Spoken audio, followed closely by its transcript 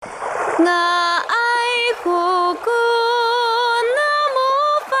Nga ai huku namu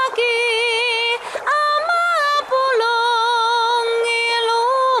faki ama pulong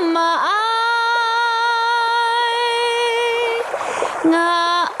iluma ai nga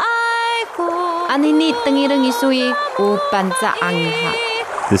ai hu anini tengirang isui upanza angha.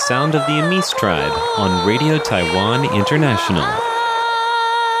 The sound of the Amis tribe on Radio Taiwan International.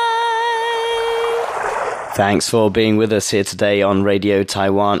 Thanks for being with us here today on Radio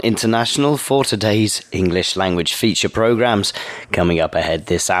Taiwan International for today's English language feature programs. Coming up ahead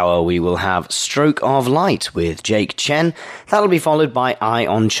this hour, we will have Stroke of Light with Jake Chen. That'll be followed by Eye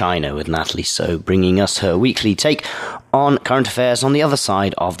on China with Natalie So, bringing us her weekly take on current affairs on the other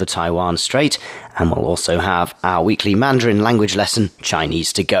side of the Taiwan Strait. And we'll also have our weekly Mandarin language lesson,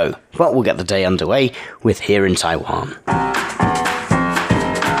 Chinese to Go. But we'll get the day underway with Here in Taiwan.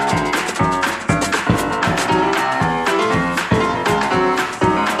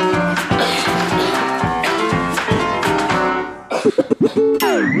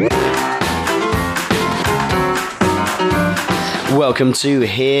 Welcome to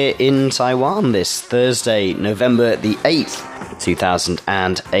Here in Taiwan this Thursday, November the 8th,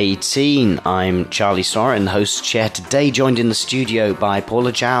 2018. I'm Charlie Soren, host chair today, joined in the studio by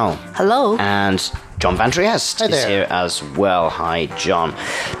Paula Chow. Hello. And John Van Trieste is here as well. Hi, John.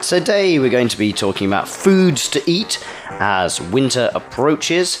 Today we're going to be talking about foods to eat as winter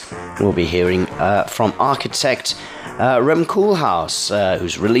approaches. We'll be hearing from architect Rem Koolhaas,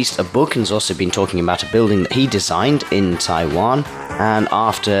 who's released a book and has also been talking about a building that he designed in Taiwan. And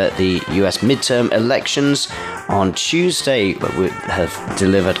after the US midterm elections on Tuesday, we have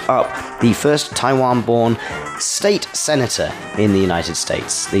delivered up the first Taiwan-born state senator in the United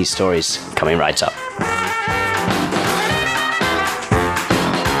States. These stories coming right up.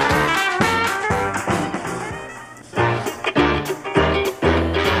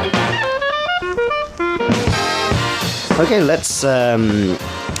 Okay, let's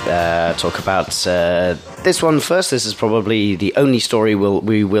talk about this one first. This is probably the only story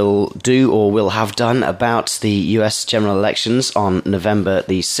we will do or will have done about the US general elections on November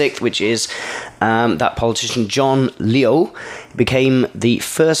the 6th, which is that politician John Liu became the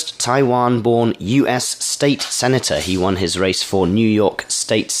first Taiwan-born US state senator. He won his race for New York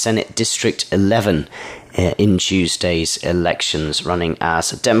State Senate District 11 in Tuesday's elections, running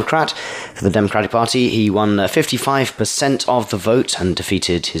as a Democrat. For the Democratic Party, he won 55% of the vote and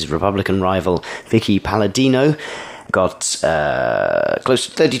defeated his Republican rival Vicky Palladino. Got close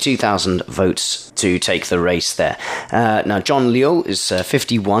to 32,000 votes to take the race there. Now, John Liu is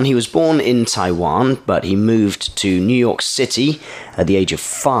 51. He was born in Taiwan, but he moved to New York City at the age of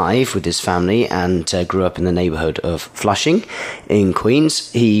 5 with his family and grew up in the neighborhood of Flushing in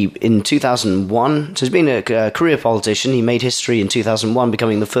Queens. In 2001, so he's been a career politician. He made history in 2001,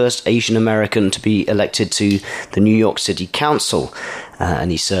 becoming the first Asian American to be elected to the New York City Council.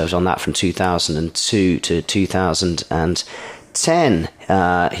 And he served on that from 2002 to 2010.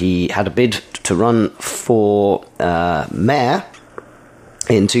 He had a bid to run for mayor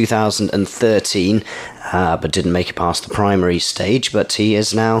in 2013, but didn't make it past the primary stage. But he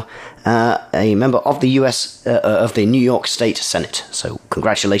is now a member of the of the New York State Senate. So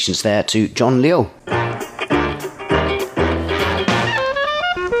congratulations there to John Liu.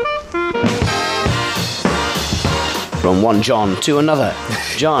 From one John to another.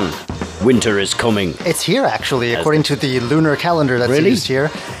 John, winter is coming. It's here, actually, according to the lunar calendar that's used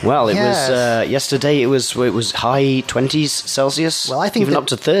here. Well, it was yesterday. It was high 20s Celsius. Well, I think even up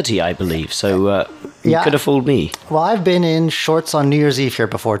to 30, I believe. So you could have fooled me. Well, I've been in shorts on New Year's Eve here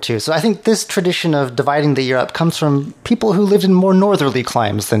before too. So I think this tradition of dividing the year up comes from people who lived in more northerly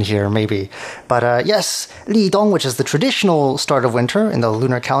climes than here, maybe. But yes, Li Dong, which is the traditional start of winter in the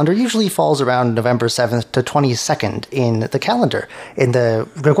lunar calendar, usually falls around November 7th to 22nd in the calendar, in the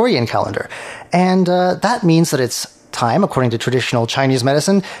Gregorian calendar. And that means that it's time, according to traditional Chinese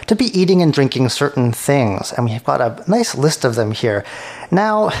medicine, to be eating and drinking certain things. And we've got a nice list of them here.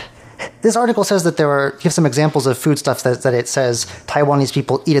 Now, this article says that gives some examples of foodstuffs that it says Taiwanese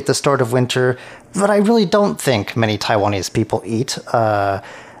people eat at the start of winter, but I really don't think many Taiwanese people eat.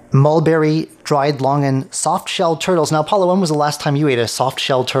 Mulberry, dried longan, soft-shelled turtles. Now, Paula, when was the last time you ate a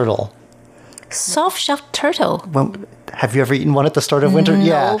soft-shelled turtle? Soft-shelled turtle? Have you ever eaten one at the start of winter? No.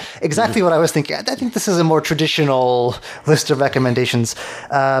 Yeah, exactly what I was thinking. I think this is a more traditional list of recommendations.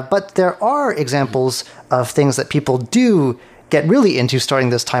 But there are examples of things that people do get really into starting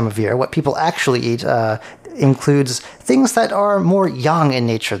this time of year. What people actually eat includes things that are more yang in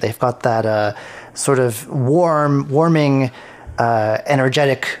nature. They've got that sort of warming,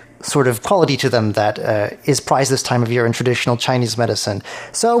 energetic sort of quality to them that is prized this time of year in traditional Chinese medicine.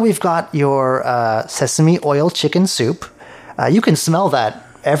 So we've got your sesame oil chicken soup. You can smell that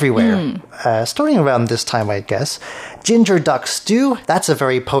everywhere, starting around this time, I guess. Ginger duck stew, that's a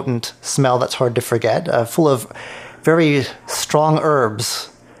very potent smell that's hard to forget, full of very strong herbs.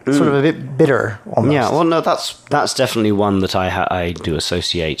 Sort of a bit bitter, almost. Yeah, well, no, that's definitely one that I do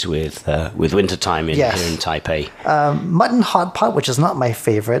associate with wintertime here in Taipei. Mutton hot pot, which is not my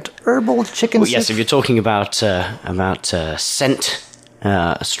favorite. Herbal chicken soup. Yes, if you're talking about scent,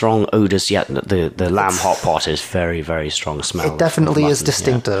 strong odors, the lamb hot pot is very, very strong smell. It definitely is mutton,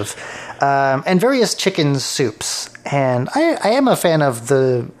 distinctive. And various chicken soups. And I am a fan of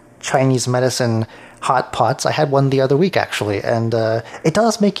the Chinese medicine hot pots. I had one the other week, actually, and it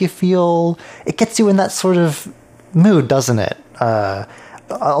does make you feel, it gets you in that sort of mood, doesn't it?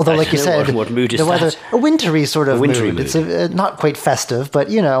 Although, like you said, what mood is the weather, that? a wintry sort of wintry mood. It's not quite festive, but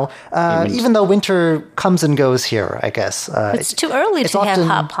even though winter comes and goes here, I guess. It's too early to have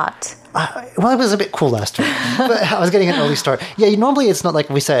hot pot. Well, it was a bit cool last week, but I was getting an early start. Yeah, normally it's not like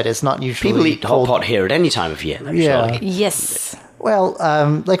we said. It's not usually people eat cold. hot pot here at any time of year. Though, Yeah. surely. Yes. Well,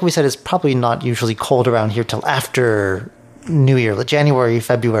 like we said, it's probably not usually cold around here till after New Year, like January,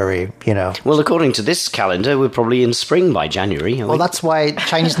 February, Well, according to this calendar, we're probably in spring by January. Well, that's why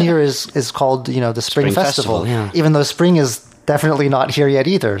Chinese New Year is called, the Spring Festival, yeah. even though spring is definitely not here yet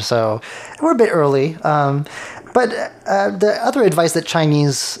either. So we're a bit early. But the other advice that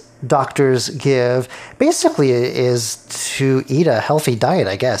Chinese doctors give basically is to eat a healthy diet,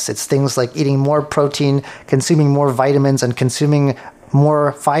 I guess. It's things like eating more protein, consuming more vitamins, and consuming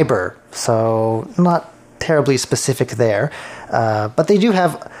more fiber. So not terribly specific there. But they do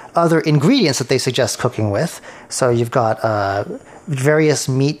have other ingredients that they suggest cooking with. So you've got various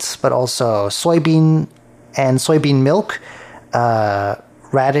meats, but also soybean and soybean milk,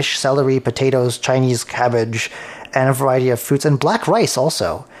 radish, celery, potatoes, Chinese cabbage, and a variety of fruits, and black rice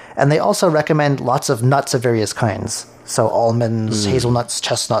also. And they also recommend lots of nuts of various kinds. So almonds, hazelnuts,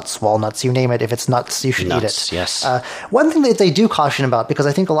 chestnuts, walnuts, you name it. If it's nuts, you should eat it. Yes. One thing that they do caution about, because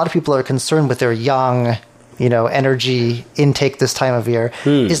I think a lot of people are concerned with their young, energy intake this time of year,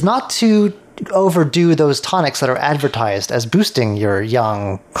 is not to overdo those tonics that are advertised as boosting your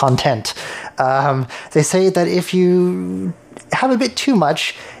young content. They say that if you have a bit too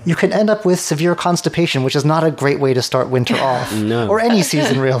much, you can end up with severe constipation, which is not a great way to start winter off. No. Or any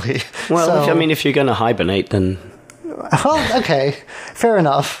season, really. Well, So- if you're going to hibernate, then well, okay, fair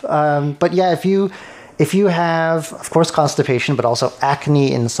enough. But yeah, if you have, of course, constipation, but also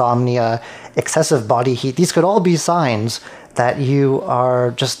acne, insomnia, excessive body heat, these could all be signs that you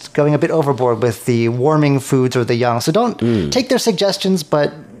are just going a bit overboard with the warming foods or the young. So don't take their suggestions,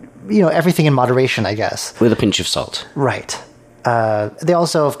 but everything in moderation, I guess. with a pinch of salt. Right. They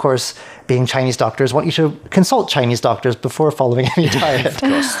also, of course, being Chinese doctors, want you to consult Chinese doctors before following any diet. Of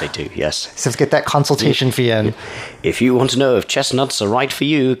course they do, yes. So get that consultation fee in. If you want to know if chestnuts are right for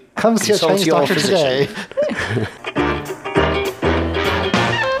you, Come see a consult Chinese your doctor physician. today.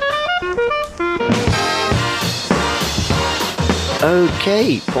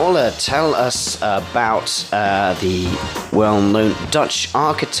 Okay, Paula, tell us about the well-known Dutch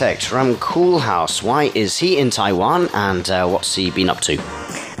architect Ram Koolhaas. Why is he in Taiwan, and what's he been up to?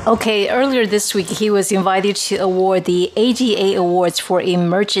 Okay, earlier this week, he was invited to award the AGA Awards for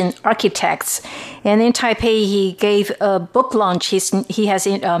Emerging Architects. And in Taipei, he gave a book launch. He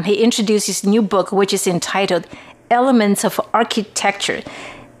introduced his new book, which is entitled Elements of Architecture.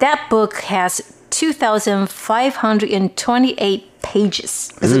 That book has 2,528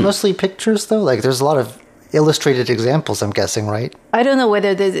 pages. Is it mostly pictures, though? Like, there's a lot of illustrated examples, I'm guessing, right? I don't know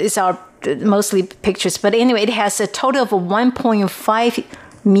whether these are mostly pictures, but anyway, it has a total of 1.5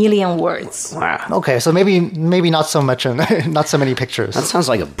 million words. Wow. Okay, so maybe not so much, not so many pictures. That sounds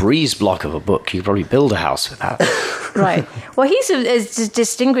like a breeze block of a book. You could probably build a house with that. Right. Well, he's a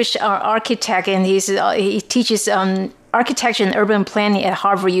distinguished architect, and he teaches architecture and urban planning at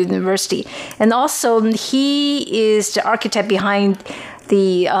Harvard University. And also, he is the architect behind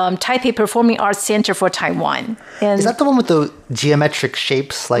the Taipei Performing Arts Center for Taiwan. And Is that the one with the geometric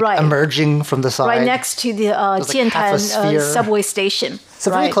shapes, like Right. emerging from the side? right next to the like half a Jiantan sphere. subway station?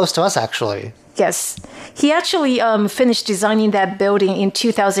 So very Right. close to us, actually. Yes. He actually finished designing that building in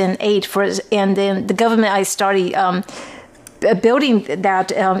 2008, and then the government I started building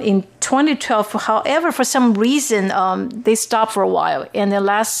that in 2012. However, for some reason, they stopped for a while. And then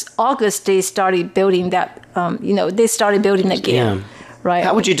last August, they started building that, they started building again. Yeah. Right.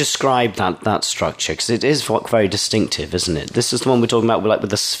 How would you describe that structure? Because it is very distinctive, isn't it? This is the one we're talking about, with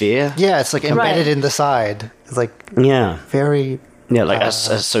the sphere. Yeah, it's like embedded Right. in the side. It's like Yeah. very Yeah, like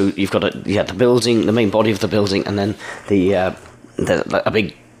so you've got the building, the main body of the building, and then a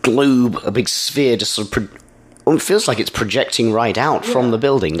big globe, a big sphere, just sort of. It feels like it's projecting right out from the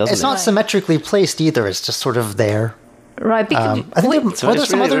building, doesn't it? It's not symmetrically placed either. It's just sort of there. Right. Because, I think were there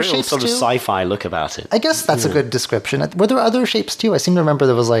some really other real shapes sort too? of sci-fi look about it. I guess that's a good description. Were there other shapes too? I seem to remember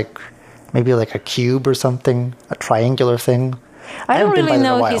there was like maybe like a cube or something, a triangular thing. I don't haven't been really by there in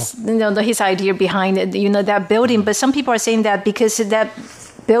a know while. his idea behind it, that building. But some people are saying that because that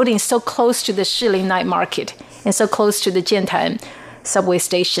building is so close to the Shilin night market and so close to the Jiantan subway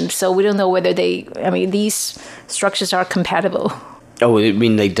station, so we don't know whether these structures are compatible. Oh, I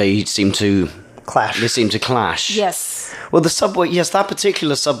mean they seem to Clash. They seem to clash. Yes. Well, the subway, yes, that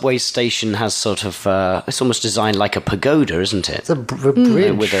particular subway station has sort of it's almost designed like a pagoda, isn't it? It's a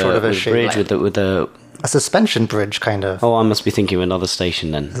bridge with sort of a shape. bridge with a. A suspension bridge, kind of. Oh, I must be thinking of another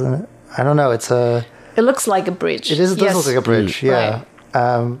station then. I don't know. It's a. It looks like a bridge. It is. It does look like a bridge. Yeah. Right.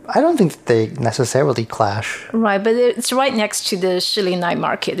 I don't think they necessarily clash. Right, but it's right next to the Shilin night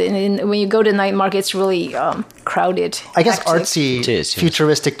market, and when you go to night market, it's really crowded. I guess active. artsy, It is, yes.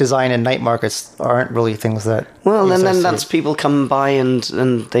 futuristic design and night markets aren't really things that. Well, you and then associate. that's people come by and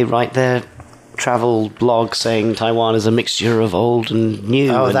they write their travel blog saying Taiwan is a mixture of old and new.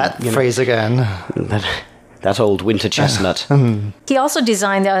 Oh, and, that phrase again. That old winter chestnut. He also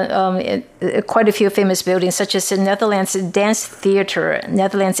designed quite a few famous buildings, such as the Netherlands Dance Theatre,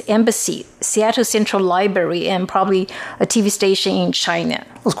 Netherlands Embassy, Seattle Central Library, and probably a TV station in China.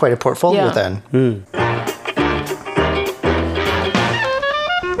 It was quite a portfolio Yeah. then.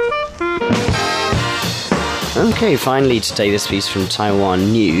 Okay, finally today, this piece from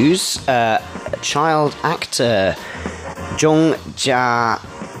Taiwan News. Child actor Zhong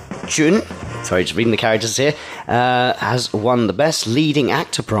Jia-jun, sorry, just reading the characters here, has won the Best Leading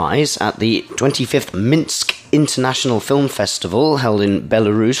Actor prize at the 25th Minsk International Film Festival held in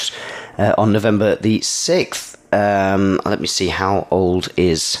Belarus on November the 6th. Let me see, how old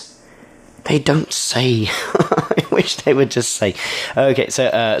is... They don't say. I wish they would just say. Okay,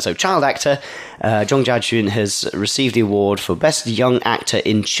 so child actor Zhong Jiajun has received the award for Best Young Actor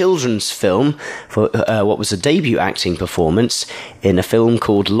in Children's Film for what was a debut acting performance in a film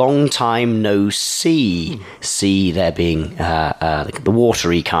called Long Time No See. See there being the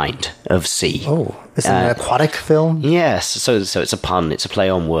watery kind of sea. Oh, is it an aquatic film? Yes, so it's a pun, it's a play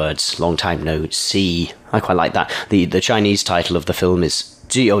on words. Long time no see. I quite like that. The Chinese title of the film is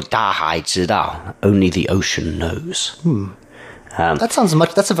只有大海知道, only the ocean knows. That sounds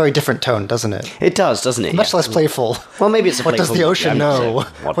much. That's a very different tone, doesn't it? It does, doesn't it? Much Yeah. less playful. Well, maybe it's a What does playful- the ocean yeah, know? so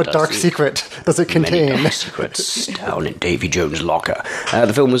What does dark the- secret does it Many contain? dark secrets down in Davy Jones' locker.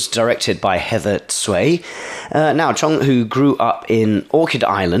 The film was directed by Heather Tsui. Now, Chong, who grew up in Orchid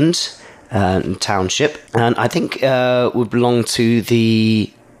Island township, and I think would belong to the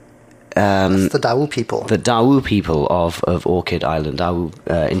It's the Dawu people. the Dawu people of Orchid Island, Dawu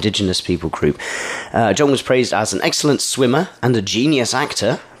indigenous people group. Zhong was praised as an excellent swimmer and a genius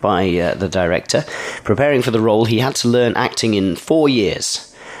actor by the director. Preparing for the role, he had to learn acting in 4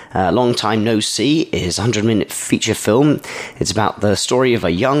 years. Long Time No See is a 100-minute feature film. It's about the story of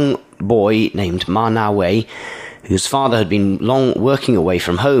a young boy named Ma Na Wei, whose father had been long working away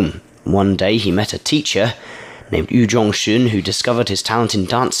from home. One day he met a teacher named Yu Zhongxun, who discovered his talent in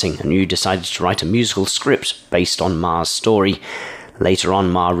dancing, and Yu decided to write a musical script based on Ma's story. Later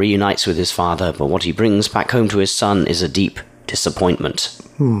on, Ma reunites with his father, but what he brings back home to his son is a deep disappointment.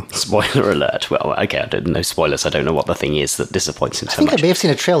 Spoiler alert. Well, okay, I don't know spoilers. I don't know what the thing is that disappoints him I so think much. I may have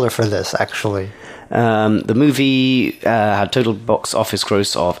seen a trailer for this, actually. The movie had total box office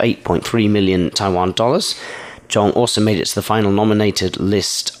gross of 8.3 million Taiwan dollars. Zhong also made it to the final nominated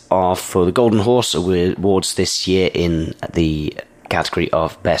list for the Golden Horse Awards this year in the category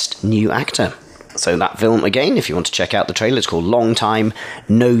of Best New Actor. So that film, again, if you want to check out the trailer, it's called Long Time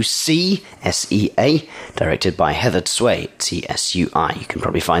No See, S-E-A, directed by Heather Tsui, T-S-U-I. You can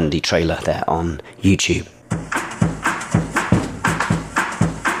probably find the trailer there on YouTube.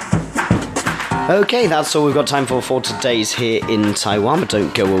 Okay, that's all we've got time for today's Here in Taiwan, but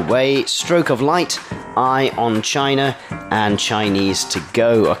don't go away. Stroke of Light, Eye on China, and Chinese to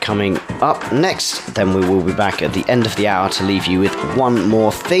Go are coming up next. Then we will be back at the end of the hour to leave you with one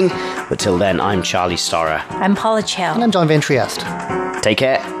more thing. But till then, I'm Charlie Storer. I'm Paula Chow. And I'm John Van Trieste. Take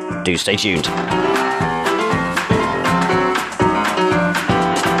care. Do stay tuned.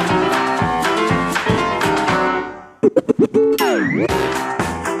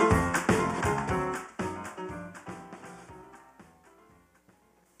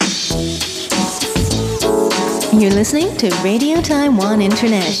 You're listening to Radio Taiwan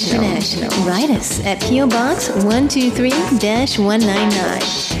International. Write us at PO Box 123-199,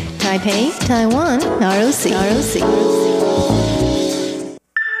 Taipei, Taiwan, ROC.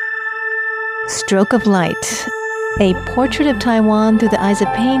 Stroke of Light. A portrait of Taiwan through the eyes of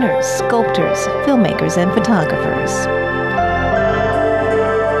painters, sculptors, filmmakers, and photographers.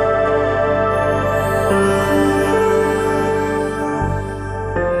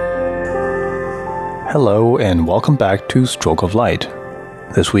 Hello and welcome back to Stroke of Light.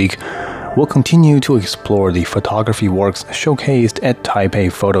 This week, we'll continue to explore the photography works showcased at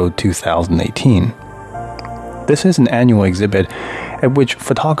Taipei Photo 2018. This is an annual exhibit at which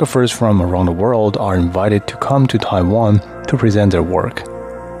photographers from around the world are invited to come to Taiwan to present their work.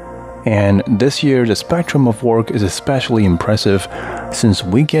 And this year, the spectrum of work is especially impressive since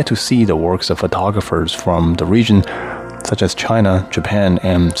we get to see the works of photographers from the region, such as China, Japan,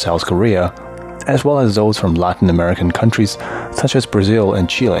 and South Korea, as well as those from Latin American countries such as Brazil and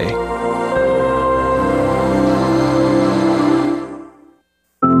Chile.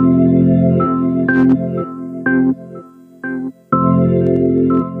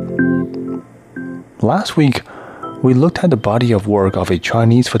 Last week, we looked at the body of work of a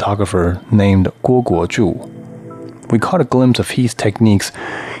Chinese photographer named Guo Guozhu. We caught a glimpse of his techniques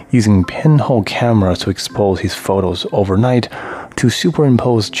using pinhole cameras to expose his photos overnight to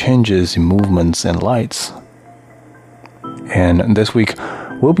superimpose changes in movements and lights. And this week,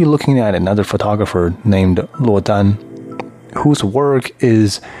 we'll be looking at another photographer named Luo Dan, whose work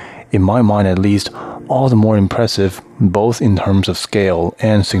is, in my mind at least, all the more impressive both in terms of scale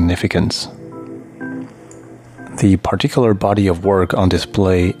and significance. The particular body of work on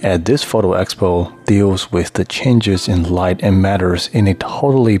display at this photo expo deals with the changes in light and matters in a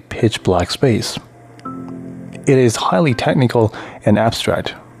totally pitch-black space. It is highly technical and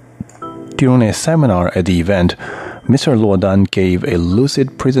abstract. During a seminar at the event, Mr. Luo Dan gave a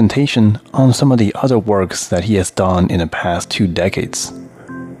lucid presentation on some of the other works that he has done in the past 2 decades.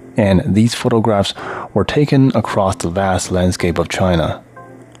 And these photographs were taken across the vast landscape of China.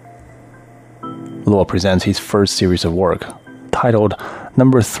 Luo presents his first series of work, titled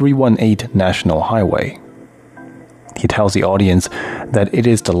Number 318 National Highway. He tells the audience that it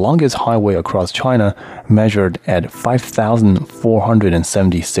is the longest highway across China, measured at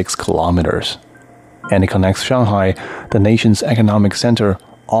 5,476 kilometers, and it connects Shanghai, the nation's economic center,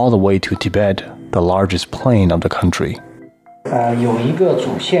 all the way to Tibet, the largest plain of the country. 有一个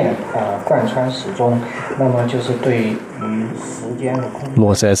主线贯穿始终，那么就是对于时间和空间。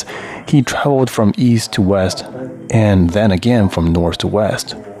 Luo says he traveled from east to west and then again from north to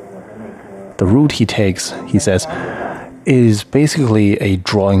west. The route he takes, he says, is basically a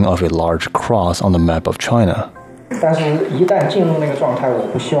drawing of a large cross on the map of China. 但是，一旦进入那个状态，我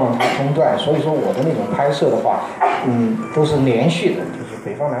不希望它中断，所以说我的那种拍摄的话，都是连续的，就是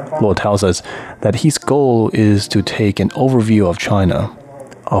北方南方。 Luo tells us that his goal is to take an overview of China,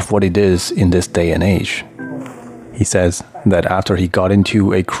 of what it is in this day and age. He says that after he got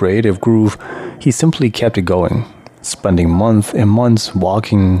into a creative groove, he simply kept it going, spending months and months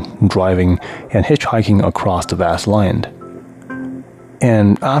walking, driving, and hitchhiking across the vast land.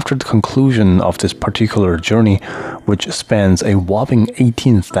 And after the conclusion of this particular journey, which spans a whopping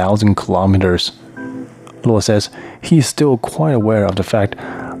 18,000 kilometers, Luo says he is still quite aware of the fact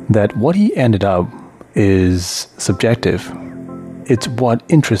that what he ended up is subjective. It's what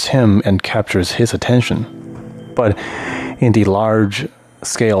interests him and captures his attention. But in the large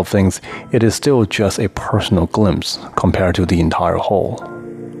scale of things, it is still just a personal glimpse compared to the entire whole.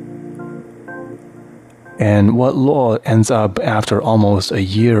 And what Luo ends up after almost a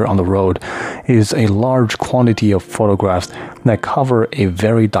year on the road is a large quantity of photographs that cover a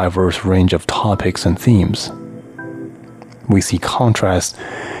very diverse range of topics and themes. We see contrasts,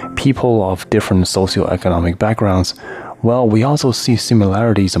 people of different socioeconomic backgrounds, while we also see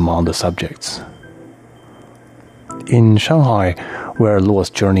similarities among the subjects. In Shanghai, where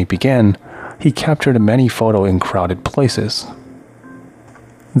Luo's journey began, he captured many photos in crowded places.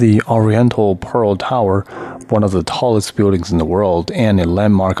 The Oriental Pearl Tower, one of the tallest buildings in the world and a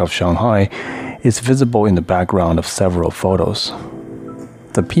landmark of Shanghai, is visible in the background of several photos.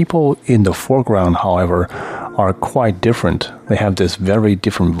 The people in the foreground, however, are quite different. They have this very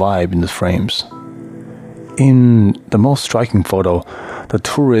different vibe in the frames. In the most striking photo, the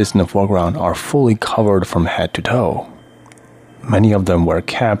tourists in the foreground are fully covered from head to toe. Many of them wear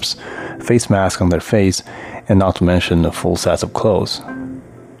caps, face masks on their face, and not to mention a full set of clothes.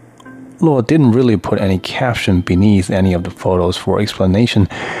 Luo didn't really put any caption beneath any of the photos for explanation,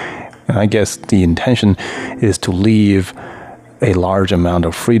 and I guess the intention is to leave a large amount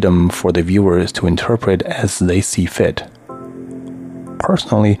of freedom for the viewers to interpret as they see fit.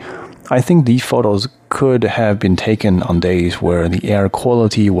 Personally, I think these photos could have been taken on days where the air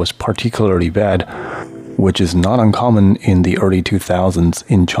quality was particularly bad, which is not uncommon in the early 2000s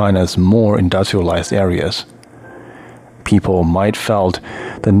in China's more industrialized areas. People might felt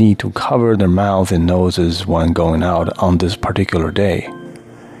the need to cover their mouths and noses when going out on this particular day,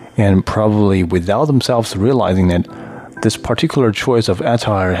 and probably without themselves realizing it, this particular choice of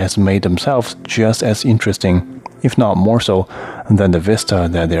attire has made themselves just as interesting, if not more so, than the vista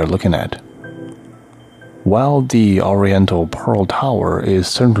that they are looking at. While the Oriental Pearl Tower is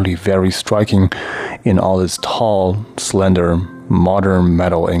certainly very striking in all its tall, slender, modern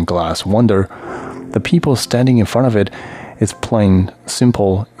metal and glass wonder, the people standing in front of it is plain,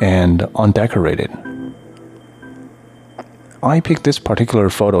 simple, and undecorated. I picked this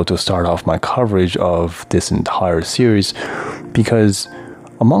particular photo to start off my coverage of this entire series because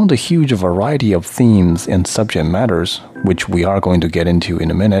among the huge variety of themes and subject matters, which we are going to get into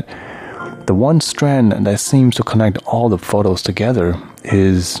in a minute, the one strand that seems to connect all the photos together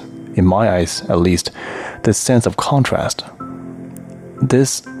is, in my eyes at least, the sense of contrast.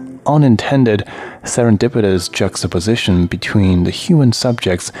 This unintended serendipitous juxtaposition between the human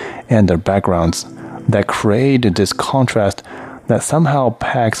subjects and their backgrounds that create this contrast that somehow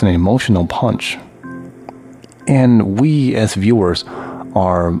packs an emotional punch. And we as viewers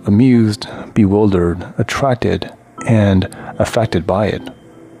are amused, bewildered, attracted, and affected by it.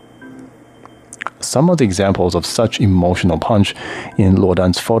 Some of the examples of such emotional punch in Luo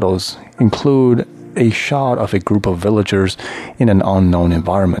Dan's photos include a shot of a group of villagers in an unknown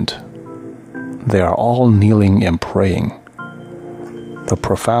environment. They are all kneeling and praying. The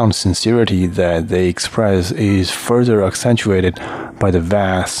profound sincerity that they express is further accentuated by the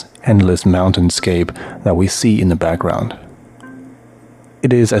vast, endless mountainscape that we see in the background.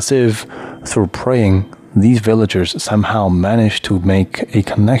 It is as if, through praying, these villagers somehow manage to make a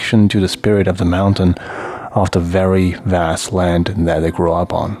connection to the spirit of the mountain of the very vast land that they grew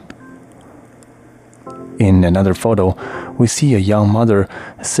up on. In another photo, we see a young mother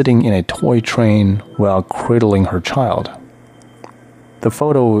sitting in a toy train while cradling her child. The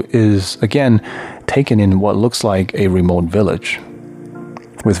photo is, again, taken in what looks like a remote village,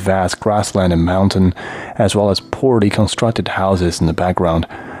 with vast grassland and mountain, as well as poorly constructed houses in the background,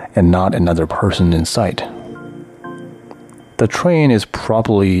 and not another person in sight. The train is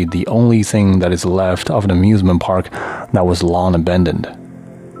probably the only thing that is left of an amusement park that was long abandoned.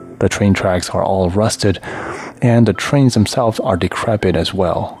 The train tracks are all rusted, and the trains themselves are decrepit as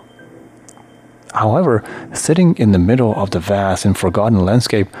well. However, sitting in the middle of the vast and forgotten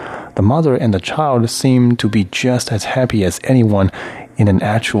landscape, the mother and the child seem to be just as happy as anyone in an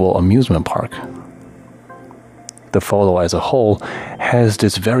actual amusement park. The photo as a whole has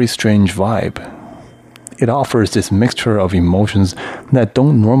this very strange vibe. It offers this mixture of emotions that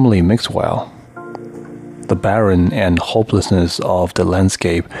don't normally mix well. The barren and hopelessness of the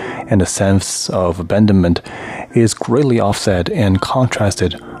landscape and the sense of abandonment is greatly offset and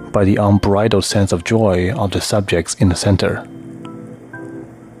contrasted by the unbridled sense of joy of the subjects in the center.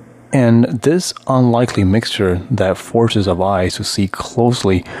 And this unlikely mixture that forces our eyes to see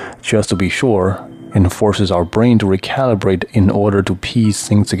closely just to be sure, and forces our brain to recalibrate in order to piece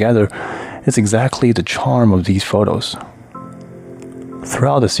things together, is exactly the charm of these photos.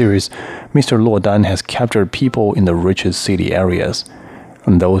 Throughout the series, Mr. Luo Dan has captured people in the richest city areas,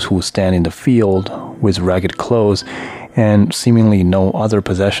 and those who stand in the field with ragged clothes and seemingly no other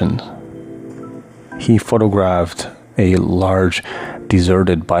possessions. He photographed a large,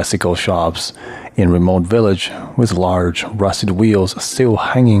 deserted bicycle shops in remote village with large, rusted wheels still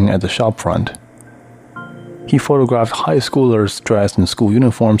hanging at the shop front. He photographed high schoolers dressed in school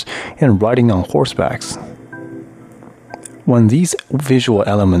uniforms and riding on horsebacks. When these visual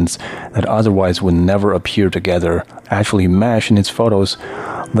elements that otherwise would never appear together actually mesh in its photos,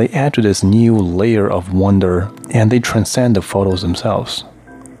 they add to this new layer of wonder, and they transcend the photos themselves.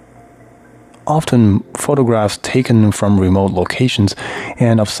 Often, photographs taken from remote locations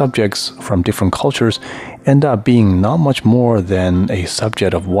and of subjects from different cultures end up being not much more than a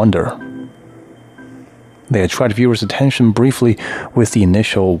subject of wonder. They attract viewers' attention briefly with the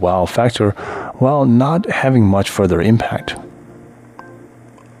initial wow factor, while not having much further impact.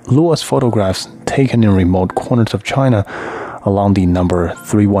 Luo's photographs taken in remote corners of China along the number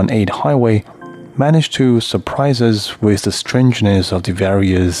 318 highway managed to surprise us with the strangeness of the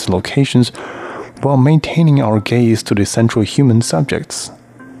various locations while maintaining our gaze to the central human subjects.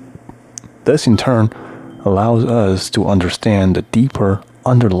 This in turn allows us to understand the deeper,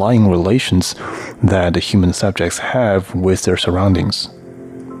 underlying relations that the human subjects have with their surroundings.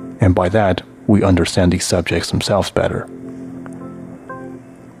 And by that, we understand these subjects themselves better.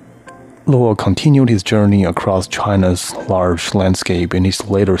 Luo continued his journey across China's large landscape in his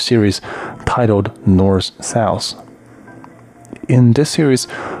later series titled North-South. In this series,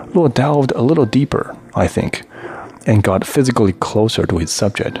 Luo delved a little deeper, I think, and got physically closer to his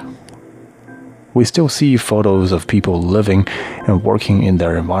subject. We still see photos of people living and working in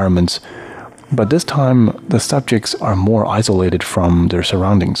their environments, but this time the subjects are more isolated from their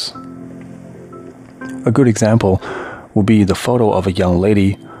surroundings. A good example would be the photo of a young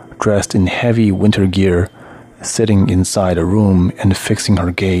lady dressed in heavy winter gear, sitting inside a room and fixing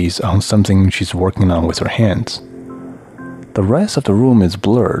her gaze on something she's working on with her hands. The rest of the room is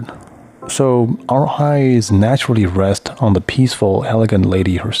blurred, so our eyes naturally rest on the peaceful, elegant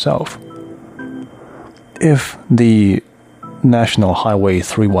lady herself. If the National Highway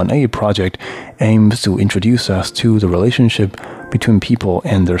 318 project aims to introduce us to the relationship between people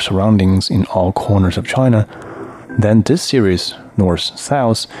and their surroundings in all corners of China, then this series,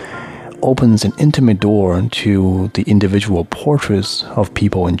 North-South, opens an intimate door to the individual portraits of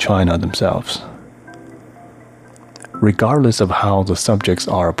people in China themselves. Regardless of how the subjects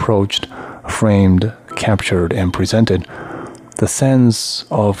are approached, framed, captured, and presented, the sense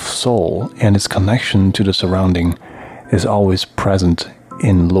of soul and its connection to the surrounding is always present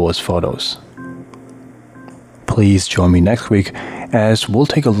in Luo's photos. Please join me next week as we'll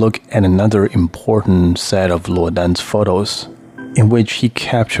take a look at another important set of Luo Dan's photos, in which he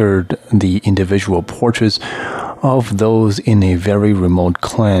captured the individual portraits of those in a very remote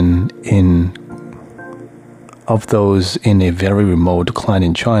clan in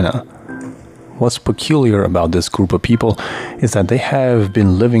China. What's peculiar about this group of people is that they have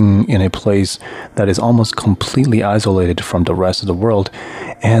been living in a place that is almost completely isolated from the rest of the world,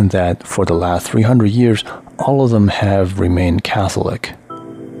 and that for the last 300 years, all of them have remained Catholic.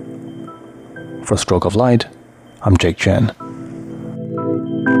 For Stroke of Light, I'm Jake Chen.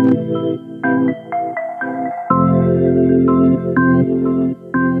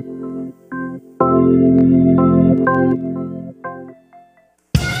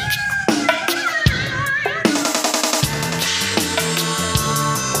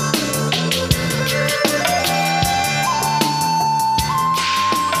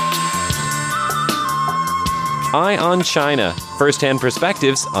 Eye on China, first-hand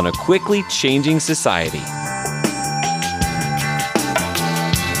perspectives on a quickly changing society.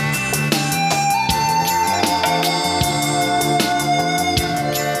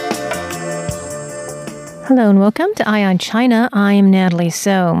 Hello and welcome to Eye on China. I am Natalie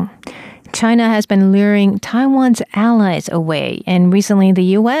So. China has been luring Taiwan's allies away, and recently the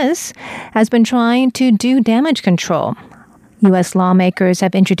U.S. has been trying to do damage control. U.S. lawmakers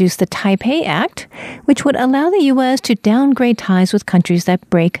have introduced the Taipei Act, which would allow the U.S. to downgrade ties with countries that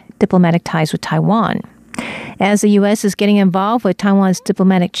break diplomatic ties with Taiwan. As the U.S. is getting involved with Taiwan's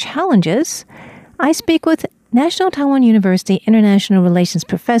diplomatic challenges, I speak with National Taiwan University International Relations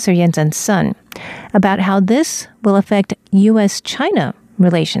Professor Yan-Zhen Sun about how this will affect U.S.-China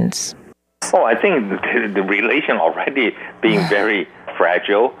relations. Oh, I think the relation already being very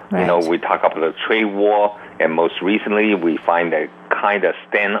fragile. Right. You know, we talk about the trade war, and most recently we find a kind of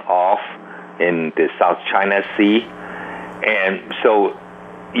standoff in the South China Sea. And so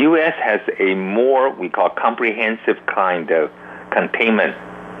U.S. has a more, we call comprehensive kind of containment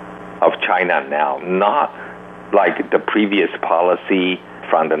of China now, not like the previous policy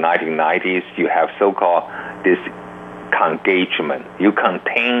from the 1990s. You have so-called this engagement. You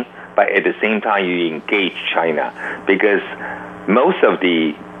contain, but at the same time you engage China, because most of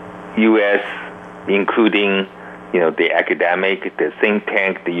the U.S., including the academic, the think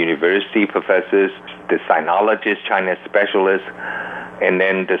tank, the university professors, the sinologists, China specialists, and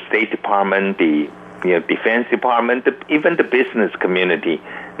then the State Department, the Defense Department, even the business community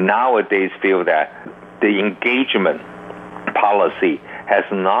nowadays feel that the engagement policy has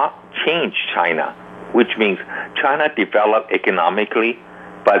not changed China, which means China developed economically,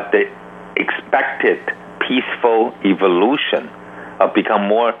 but the expected peaceful evolution of become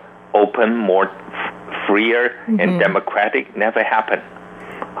more open, more freer and democratic never happened.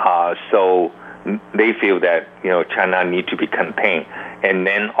 So they feel that China need to be contained. And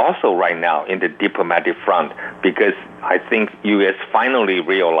then also right now in the diplomatic front, because I think U.S. finally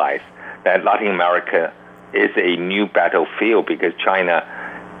realized that Latin America is a new battlefield, because China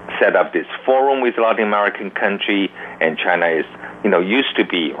set up this forum with Latin American country, and China is, used to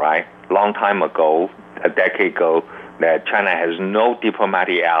be, right, long time ago, a decade ago, that China has no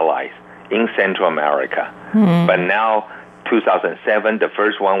diplomatic allies in Central America. But now 2007, the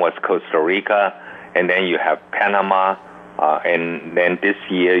first one was Costa Rica, and then you have Panama, and then this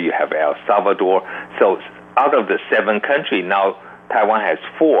year you have El Salvador. So out of the 7 countries, now Taiwan has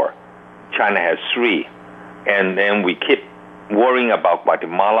 4, China has 3, and then we keep worrying about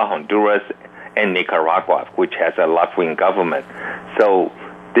Guatemala, Honduras, and Nicaragua, which has a left-wing government. So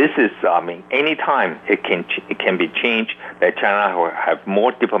this is, anytime it can be changed that China will have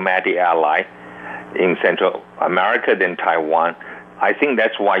more diplomatic ally in Central America than Taiwan. I think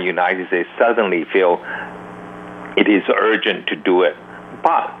that's why United States suddenly feel it is urgent to do it.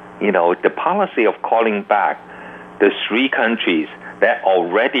 But, the policy of calling back the 3 countries that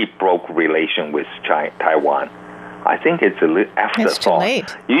already broke relation with Taiwan, I think it's a afterthought. It's too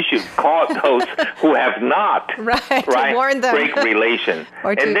late. You should call those who have not to warn them. break relation.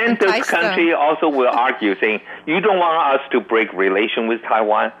 And then this country also will argue, saying, you don't want us to break relation with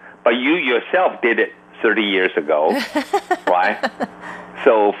Taiwan, but you yourself did it 30 years ago, right?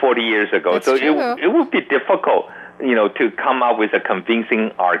 So 40 years ago. That's so true. it would be difficult, to come up with a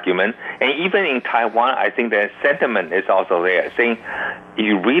convincing argument. And even in Taiwan, I think the sentiment is also there, saying,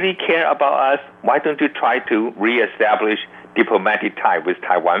 you really care about us? Why don't you try to reestablish diplomatic tie with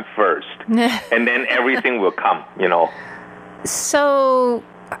Taiwan first? And then everything will come, So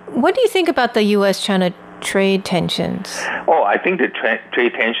what do you think about the U.S.-China trade tensions? Oh, I think the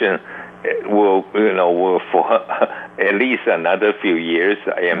trade tension will for at least another few years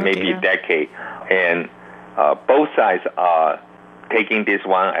and maybe a decade. And both sides are taking this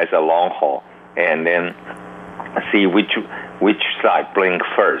one as a long haul, and then see which side blink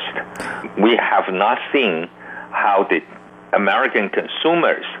first. We have not seen how the American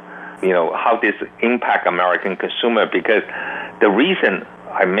consumers, how this impact American consumer, because the reason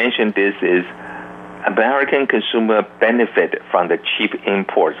I mentioned this is American consumer benefit from the cheap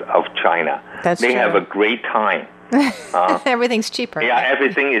imports of China. They have a great time. Everything's cheaper. Yeah,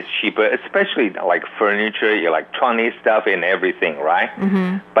 everything is cheaper, especially like furniture, electronic stuff, and everything, right?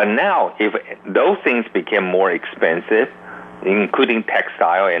 Mm-hmm. But now, if those things became more expensive, including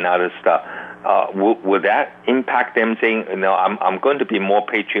textile and other stuff, would that impact them saying, I'm going to be more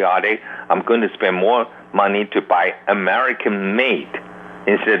patriotic, I'm going to spend more money to buy American-made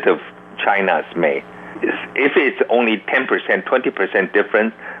instead of China's made? If it's only 10%, 20%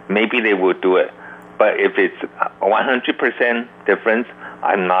 difference, maybe they will do it. But if it's 100% difference,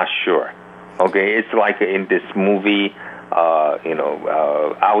 I'm not sure. Okay, it's like in this movie,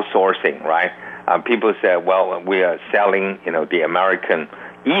 outsourcing, right? People say, well, we are selling, the American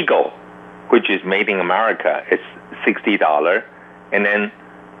Eagle, which is made in America. It's $60, and then,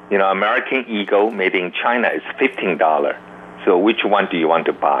 American Eagle made in China is $15. So which one do you want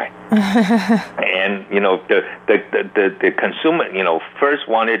to buy? And the consumer first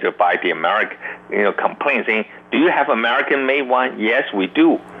wanted to buy the American, complaint saying, do you have American made one? Yes, we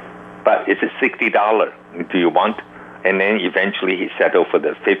do, but it's $60. Do you want? And then eventually he settled for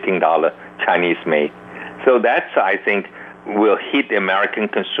the $15 Chinese made. So that's, I think, will hit the American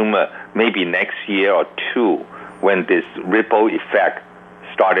consumer maybe next year or 2 when this ripple effect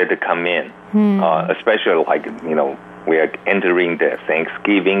started to come in, especially we are entering the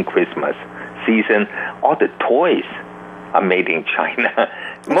Thanksgiving, Christmas season. All the toys are made in China.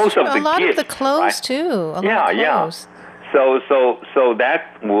 Most of the a lot gifts, of the clothes right? too. A lot of clothes. So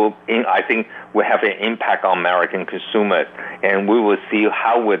that will, I think, will have an impact on American consumers, and we will see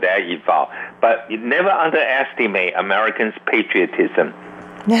how will that evolve. But you never underestimate Americans' patriotism,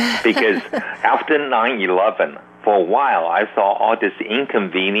 because after 9/11, for a while, I saw all this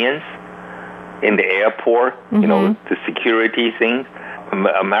inconvenience in the airport, the security thing.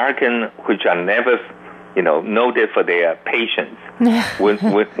 American, which are never, noted for their patience,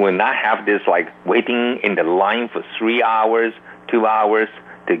 would not have this waiting in the line for 3 hours, 2 hours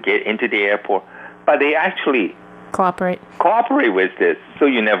to get into the airport. But they actually cooperate with this, so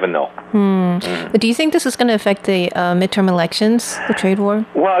you never know. But do you think this is going to affect the midterm elections, the trade war?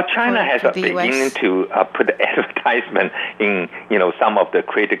 Well, China has beginning to put advertisement in, some of the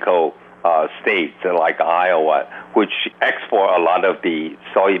critical states like Iowa, which export a lot of the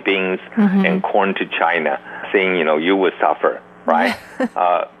soybeans and corn to China, saying, you will suffer, right?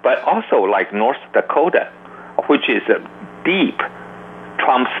 But also like North Dakota, which is a deep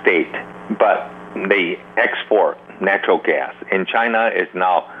Trump state, but they export natural gas. And China is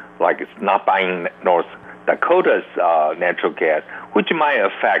now it's not buying North Dakota's natural gas, which might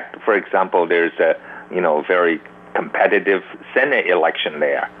affect, for example, there's a, very competitive Senate election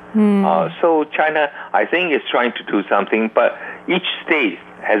there. So China, I think, is trying to do something, but each state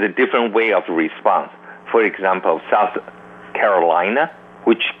has a different way of response. For example, South Carolina,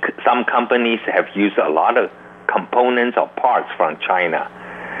 which some companies have used a lot of components or parts from China.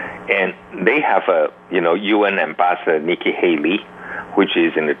 And they have a, UN ambassador, Nikki Haley, which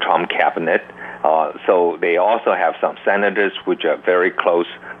is in the Trump cabinet. So they also have some senators which are very close,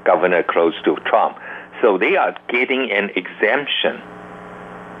 governor close to Trump. So they are getting an exemption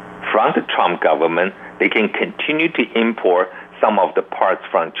from the Trump government. They can continue to import some of the parts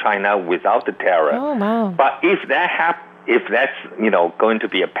from China without the tariff. Oh, wow. But if that's going to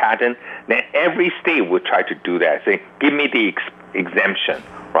be a pattern, then every state would try to do that. Say, give me the exemption,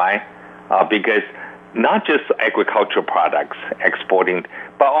 right? Because not just agricultural products exporting,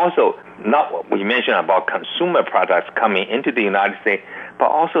 but also we mentioned about consumer products coming into the United States, but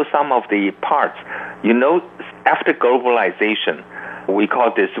also some of the parts. After globalization, we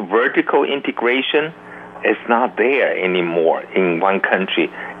call this vertical integration. It's not there anymore in one country.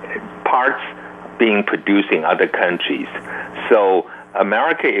 Parts being produced in other countries. So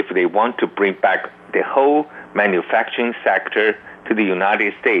America, if they want to bring back the whole manufacturing sector to the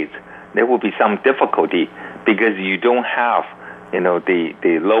United States, there will be some difficulty because you don't have,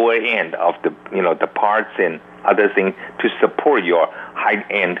 the lower end of the parts and other things to support your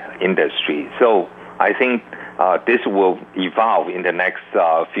high-end industry. So I think this will evolve in the next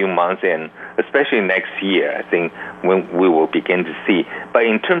few months, and especially next year, I think, when we will begin to see. But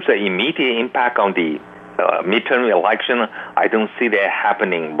in terms of immediate impact on the midterm election, I don't see that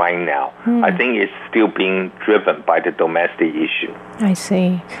happening right now. I think it's still being driven by the domestic issue. I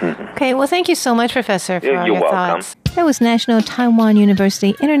see. Okay, well, thank you so much, Professor, for all You're your welcome. thoughts. That was National Taiwan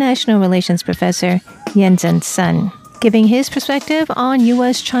University International Relations Professor Yanzhen Sun, giving his perspective on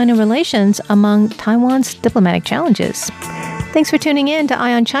U.S.-China relations among Taiwan's diplomatic challenges. Thanks for tuning in to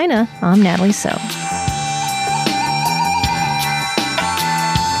Eye on China. I'm Natalie So.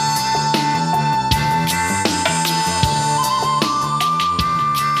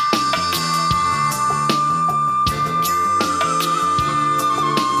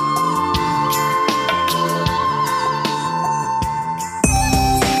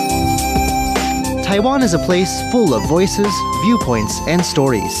 Taiwan is a place full of voices, viewpoints, and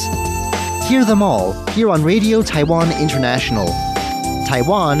stories. Hear them all here on Radio Taiwan International.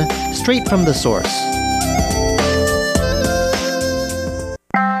 Taiwan, straight from the source.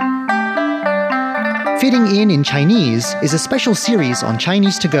 Fitting in Chinese is a special series on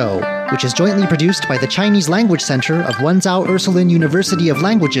Chinese to go, which is jointly produced by the Chinese Language Center of Wenzhou Ursuline University of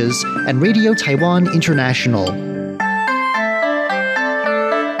Languages and Radio Taiwan International.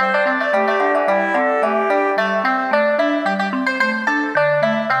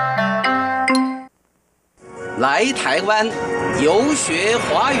来台湾游学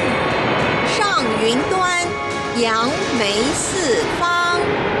华语，上云端，扬眉四方，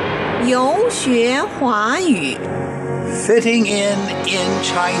游学华语。Fitting in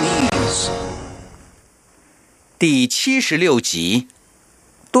Chinese。第76集，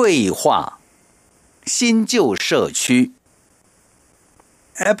对话，新旧社区。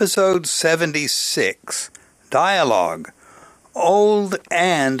Episode 76, Dialogue, Old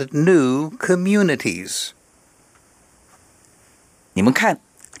and New Communities. 你们看，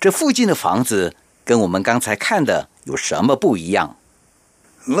这附近的房子跟我们刚才看的有什么不一样？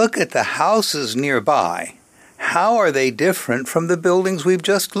 Look at the houses nearby. How are they different from the buildings we've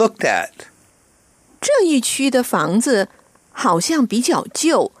just looked at? 这一区的房子好像比较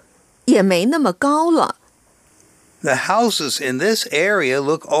旧，也没那么高了。The houses in this area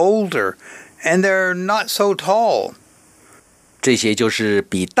look older, and they're not so tall. 这些就是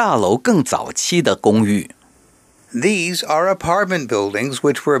比大楼更早期的公寓。These are apartment buildings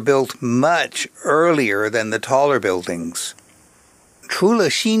which were built much earlier than the taller buildings. 除了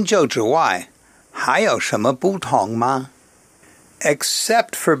新旧之外，还有什么不同吗？ Except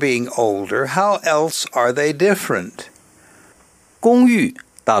for being older, how else are they different? 公寓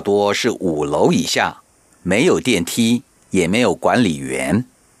大多是5楼以下，没有电梯，也没有管理员。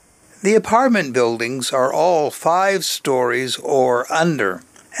The apartment buildings are all 5 stories or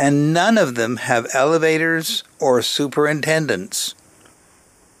under.And none of them have elevators or superintendents.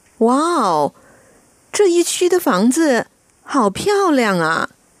 哇哦，这一区的房子好漂亮啊！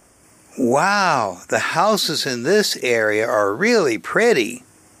 Wow, the houses in this area are really pretty.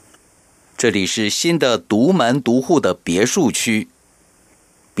 这里是新的独门独户的别墅区，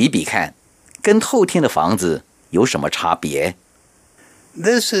比比看，跟透天的房子有什么差别？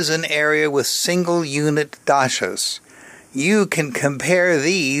 This is an area with single-unit dashas.You can compare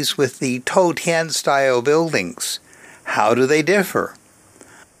these with the Toutian-style buildings. How do they differ?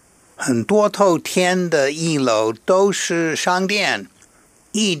 很多Toutian的一楼都是商店，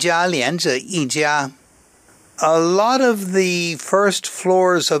一家连着一家。A lot of the first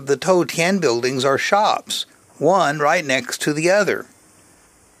floors of the Toutian buildings are shops, one right next to the other.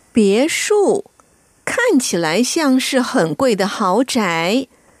 别墅看起来像是很贵的豪宅，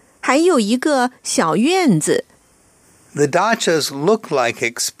还有一个小院子。The dachas look like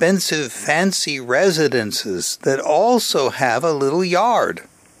expensive fancy residences that also have a little yard.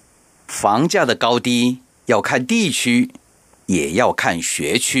 房价的高低要看地区，也要看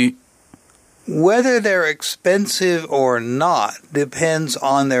学区。Whether they're expensive or not depends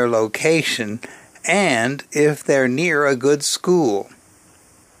on their location and if they're near a good school.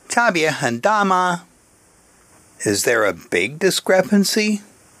 差别很大吗? Is there a big discrepancy?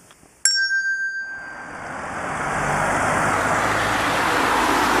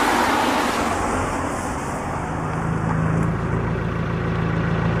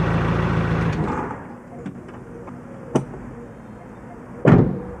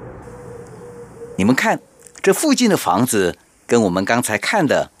 你们看，这附近的房子跟我们刚才看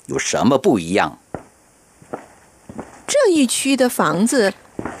的有什么不一样？这一区的房子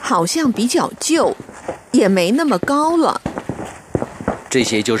好像比较旧，也没那么高了。这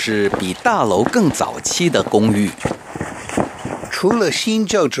些就是比大楼更早期的公寓。除了新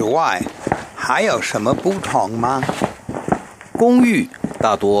旧之外，还有什么不同吗？公寓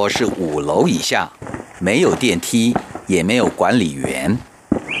大多是5楼以下，没有电梯，也没有管理员。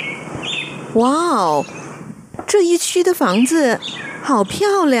哇哦，这一区的房子好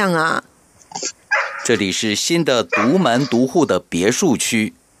漂亮啊！这里是新的独门独户的别墅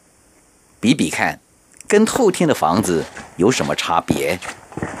区，比比看，跟透天的房子有什么差别？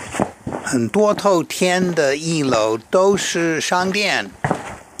很多透天的1楼都是商店，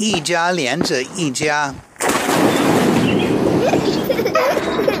一家连着一家。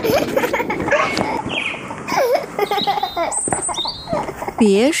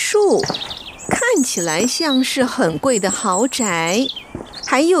别墅看起来像是很贵的豪宅，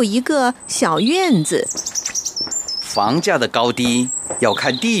还有一个小院子。房价的高低要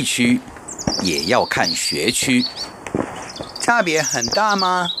看地区，也要看学区。差别很大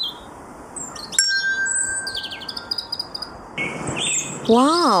吗？哇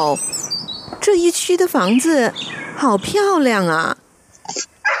哦，这一区的房子好漂亮啊！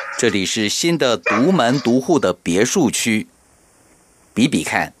这里是新的独门独户的别墅区，比比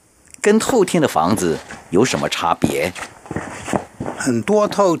看，跟透天的房子有什么差别？很多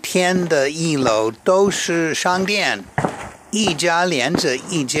透天的1楼都是商店，一家连着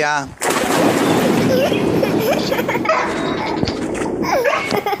一家。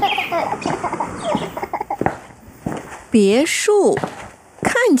别墅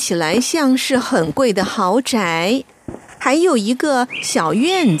看起来像是很贵的豪宅，还有一个小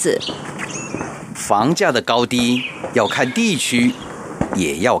院子。房价的高低要看地区，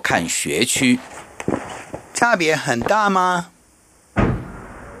也要看学区。差别很大吗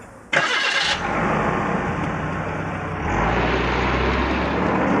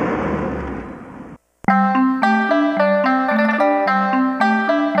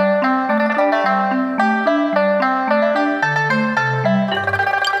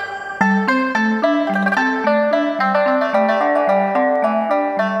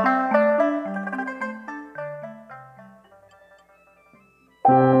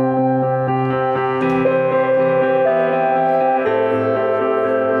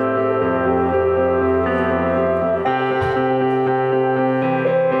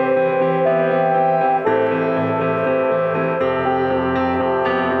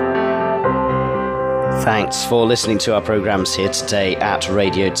？Thanks for listening to our programs here today at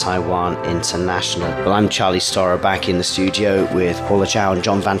Radio Taiwan International. Well, I'm Charlie Storer back in the studio with Paula Chow and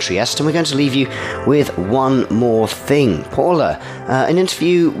John Van Trieste, and we're going to leave you with one more thing. Paula, an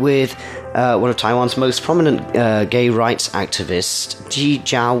interview with one of Taiwan's most prominent gay rights activists, Ji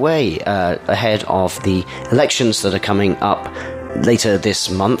Jiawei, ahead of the elections that are coming up later this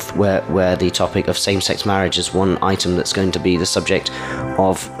month, where the topic of same-sex marriage is one item that's going to be the subject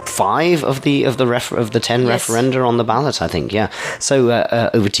of 5 of the 10 referenda on the ballot, I think. Yeah. So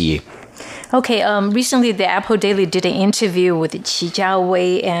over to you. Okay, recently the Apple Daily did an interview with Qi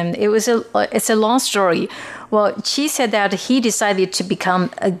Jiawei, and it's a long story. Well, Qi said that he decided to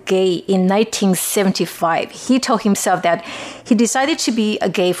become a gay in 1975. He told himself that he decided to be a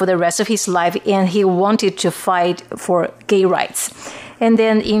gay for the rest of his life, and he wanted to fight for gay rights. And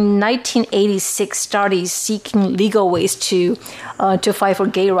then in 1986, started seeking legal ways to fight for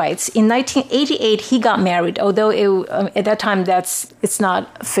gay rights. In 1988, he got married, although at that time it's not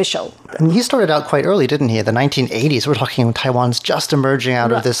official. And he started out quite early, didn't he? In the 1980s, we're talking Taiwan's just emerging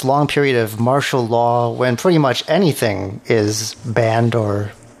out of this long period of martial law when pretty much anything is banned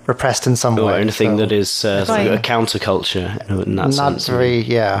or repressed in some way. Or anything that is sort of a counterculture in that sense. Not very,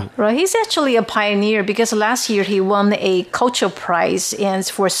 yeah. Right, he's actually a pioneer because last year he won a cultural prize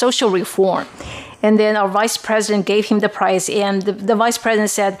for social reform. And then our vice president gave him the prize, and the vice president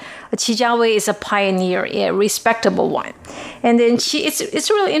said, Qi Jiawei is a pioneer, a respectable one. And then it's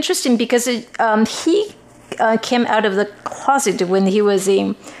really interesting because he came out of the closet when he was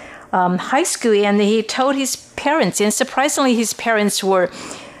in high school, and he told his parents, and surprisingly, his parents were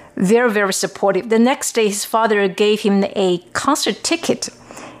very, very supportive. The next day, his father gave him a concert ticket,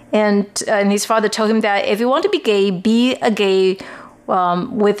 and his father told him that if you want to be a gay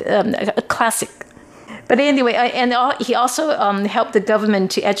with a classic. But anyway, he also helped the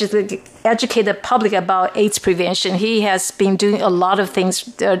government to educate the public about AIDS prevention. He has been doing a lot of things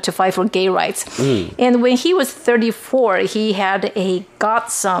to fight for gay rights. And when he was 34, he had a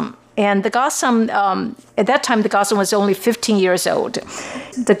godson. And the godson, at that time, the godson was only 15 years old.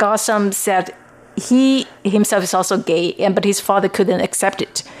 The godson said he himself is also gay, but his father couldn't accept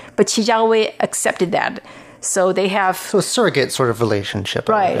it. But Qi Jiawei accepted that. So they have... So a surrogate sort of relationship.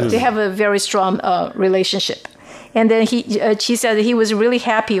 Right. They have a very strong relationship. And then she said he was really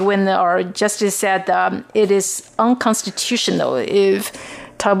happy when our justice said it is unconstitutional if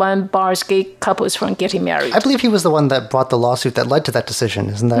Taiwan bars gay couples from getting married. I believe he was the one that brought the lawsuit that led to that decision.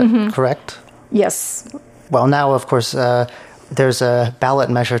 Isn't that correct? Yes. Well, now, of course, there's a ballot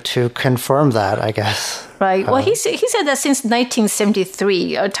measure to confirm that, I guess. Right. Well, he said that since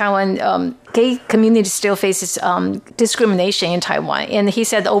 1973, Taiwan gay community still faces discrimination in Taiwan. And he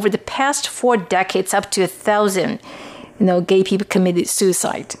said over the past 4 decades, up to 1,000 gay people committed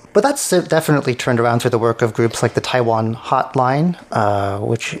suicide. But that's definitely turned around through the work of groups like the Taiwan Hotline,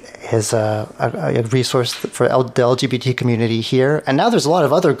 which is a resource for the LGBT community here. And now there's a lot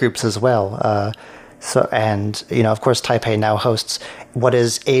of other groups as well. Of course, Taipei now hosts what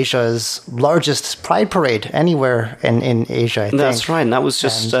is Asia's largest pride parade anywhere in Asia, I think. That's right. And that was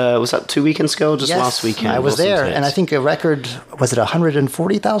just, was that 2 weekends ago or just last weekend? I was there. And I think a record, was it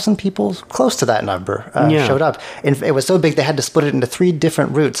 140,000 people? Close to that number showed up. And it was so big they had to split it into 3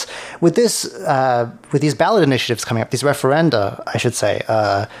 different routes. With these ballot initiatives coming up, these referenda, I should say,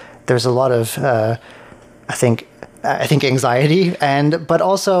 there's a lot of, I think anxiety, but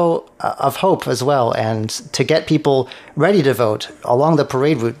also of hope as well. And to get people ready to vote along the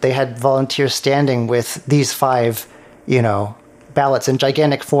parade route, they had volunteers standing with these 5, ballots in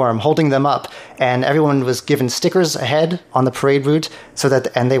gigantic form, holding them up, and everyone was given stickers ahead on the parade route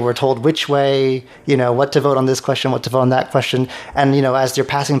and they were told which way, what to vote on this question, what to vote on that question. And, as they're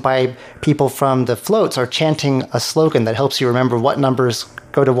passing by, people from the floats are chanting a slogan that helps you remember what numbers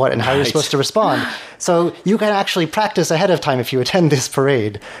go to what and how you're supposed to respond. So you can actually practice ahead of time if you attend this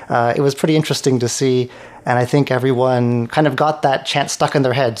parade. It was pretty interesting to see. And I think everyone kind of got that chant stuck in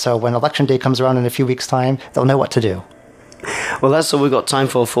their head. So when Election Day comes around in a few weeks' time, they'll know what to do. Well, that's all we've got time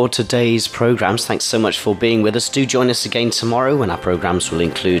for today's programs. Thanks so much for being with us. Do join us again tomorrow when our programs will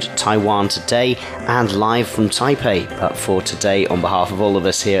include Taiwan Today and Live from Taipei. But for today, on behalf of all of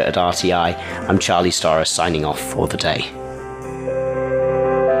us here at RTI, I'm Charlie Starrer signing off for the day.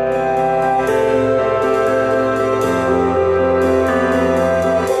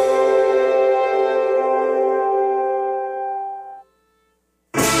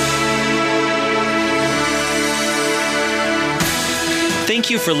 Thank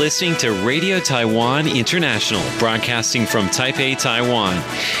you for listening to Radio Taiwan International, broadcasting from Taipei, Taiwan.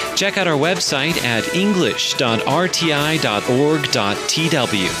 Check out our website at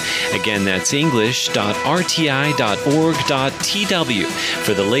english.rti.org.tw. Again, that's english.rti.org.tw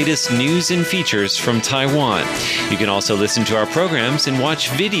for the latest news and features from Taiwan. You can also listen to our programs and watch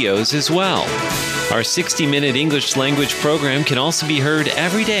videos as well. Our 60-minute English language program can also be heard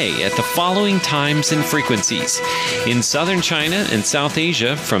every day at the following times and frequencies. In southern China and South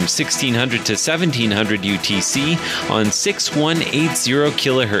Asia from 1600 to 1700 UTC on 6180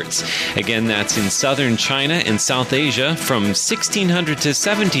 kilohertz. Again, that's in southern China and South Asia from 1600 to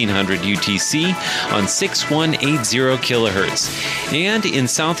 1700 UTC on 6180 kilohertz. And in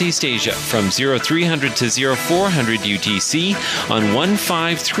Southeast Asia from 0300 to 0400 UTC on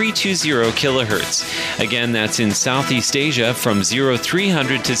 15320 kilohertz. Again, that's in Southeast Asia from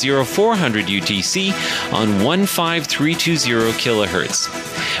 0300 to 0400 UTC on 15320 kilohertz.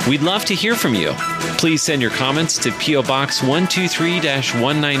 We'd love to hear from you. Please send your comments to P.O. Box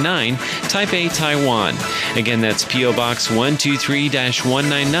 123-199, Taipei, Taiwan. Again, that's P.O. Box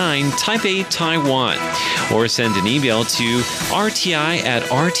 123-199, Taipei, Taiwan. Or send an email to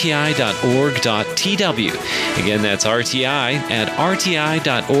rti@rti.org.tw. Again, that's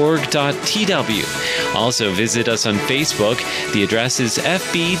rti@rti.org.tw. Also, visit us on Facebook. The address is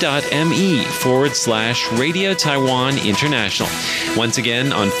fb.me/Radio Taiwan International. Once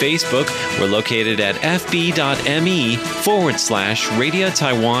again, on Facebook, we're located at fb.me/Radio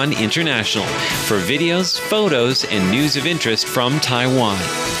Taiwan International for videos, photos, and news of interest from Taiwan.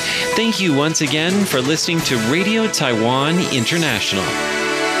 Thank you once again for listening to Radio Taiwan International.